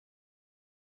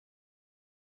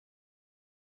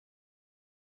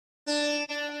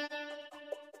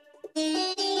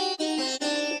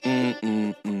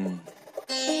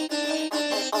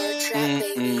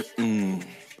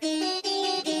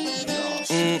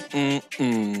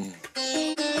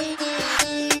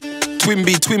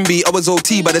Twimby, I was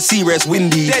OT by the sea where it's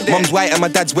windy. Mum's white and my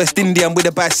dad's West Indian with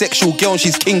a bisexual girl and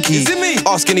she's kinky. Is it me?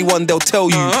 Ask anyone, they'll tell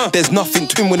you. There's nothing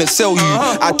twin wouldn't sell you.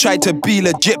 I tried to be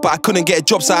legit, but I couldn't get a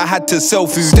job, so I had to sell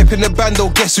food. Step in the bando,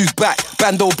 guess who's back?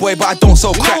 Bando boy, but I don't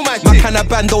sell crack. My kind of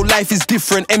bando life is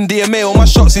different. MDMA on my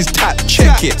shots is tap.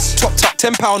 Check it. Top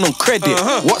 £10 on credit.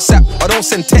 WhatsApp, I don't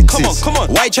send texts. Come on.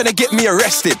 Why you trying to get me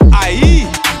arrested? Aye.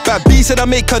 Bad B said I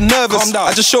make her nervous.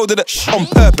 I just showed her that on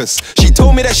purpose. She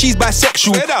told me that she's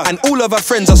bisexual and all of her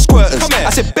friends are squirters.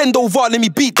 I said bend over, let me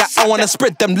beat that. I wanna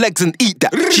spread them legs and eat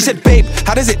that. She said babe,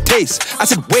 how does it taste? I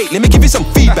said wait, let me give you some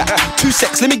feedback. 2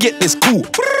 secs, let me get this cool.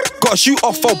 Gotta shoot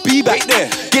off, I'll be back.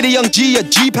 Get a young G, a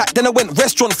G-pack. Then I went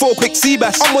restaurant for a quick sea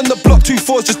bass. I'm on the block, 2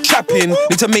 4s just trapping.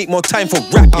 Need to make more time for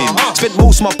rapping. Spent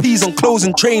most of my peas on clothes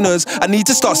and trainers. I need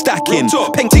to start stacking.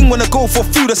 Painting when I go for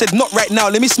food. I said not right now,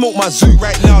 let me smoke my zoo.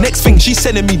 Next thing, she's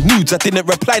sending me nudes. I didn't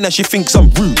reply, now she thinks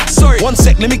I'm rude. Sorry. 1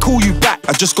 sec, let me call you back.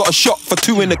 I just got a shot for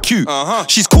 2 in the queue.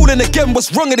 She's calling again,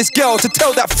 what's wrong with this girl? To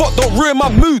tell that fuck, don't ruin my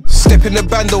mood. Step in the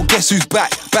bando, guess who's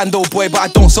back? Bando boy, but I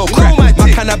don't sell crack.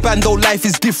 My kind of bando life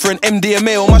is different.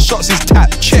 MDMA on my shots is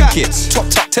tap. Check it. Top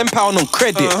 £10 on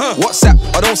credit. WhatsApp,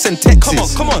 I don't send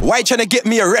texts. Come on. Why you trying to get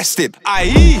me arrested?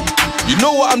 Aye. You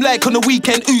know what I'm like on the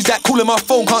weekend. Who's that calling my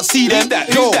phone? Can't see them.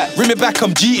 Yo, ring me back,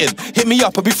 I'm cheating. Hit me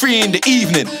up, I'll be free in the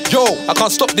evening. Yo, I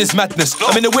can't stop this madness.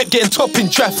 I'm in the whip getting top in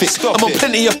traffic. I'm on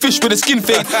plenty of fish with a skin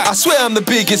fade. I swear I'm the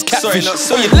biggest catfish.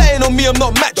 When you're lying on me, I'm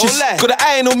not matches. Got an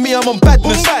iron on me, I'm on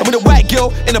badness. I'm with a white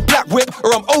girl in a black whip,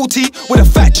 or I'm OT with a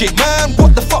fat chick. Man,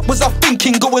 what the fuck was I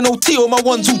thinking? Going OT on my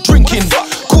ones who drinking.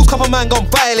 Calls couple man gon'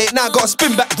 violate. Now I gotta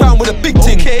spin back round with a big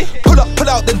ting. Pull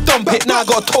out, then dump it. Now I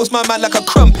gotta toast my man like a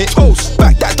crumpet.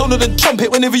 Back that Donald and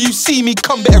trumpet. Whenever you see me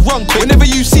come, better run quick. Whenever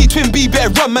you see Twin B, better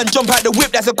run, man. Jump out the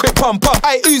whip, that's a quick pump up.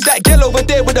 Aye, who's that girl over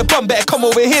there with a bum? Better come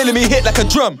over here, let me hit like a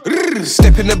drum.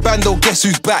 Step in the bando, guess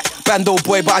who's back? Bando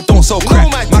boy, but I don't sell crack.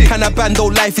 My kind of bando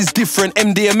life is different.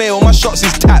 MDMA on my shots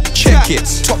is tap. Check it.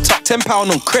 Top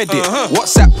 £10 on credit.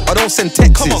 WhatsApp, I don't send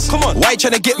texts. Come on. Why you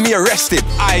trying to get me arrested?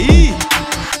 Aye.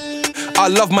 I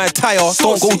love my attire.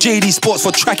 Don't go JD Sports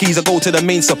for trackies, I go to the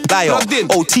main supplier.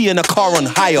 OT in a car on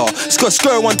hire.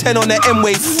 Skr 110 on the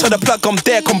M-way. To the plug, I'm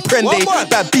there, comprende.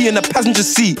 Bad B in the passenger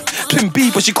seat. Twin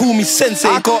B, but she call me sensei.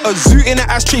 I got a zoo in the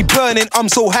ashtray burning. I'm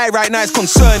so high right now, it's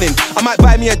concerning. I might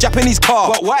buy me a Japanese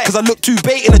car. But why? Cause I look too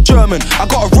bait in a German. I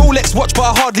got a Rolex watch, but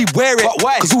I hardly wear it. But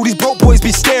why? Cause all these broke boys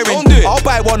be staring. I'll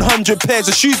buy 100 pairs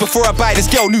of shoes before I buy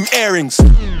this girl new earrings.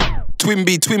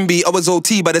 Twimby, I was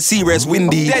OT by the sea where it's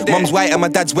windy. Mum's white and my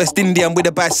dad's West Indian with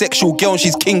a bisexual girl and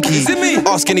she's kinky. Is it me?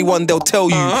 Ask anyone, they'll tell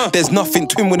you. There's nothing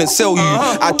twin wouldn't sell you.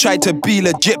 I tried to be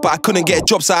legit, but I couldn't get a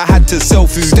job, so I had to sell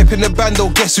food. Step in the bando,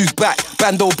 guess who's back?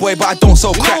 Bando boy, but I don't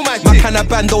sell crack. My kind of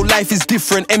bando life is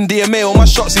different. MDMA on my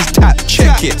shots is tap.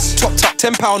 Check it. Top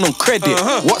 £10 on credit.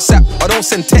 WhatsApp, I don't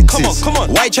send texts. Come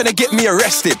on. Why you trying to get me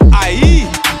arrested? Aye.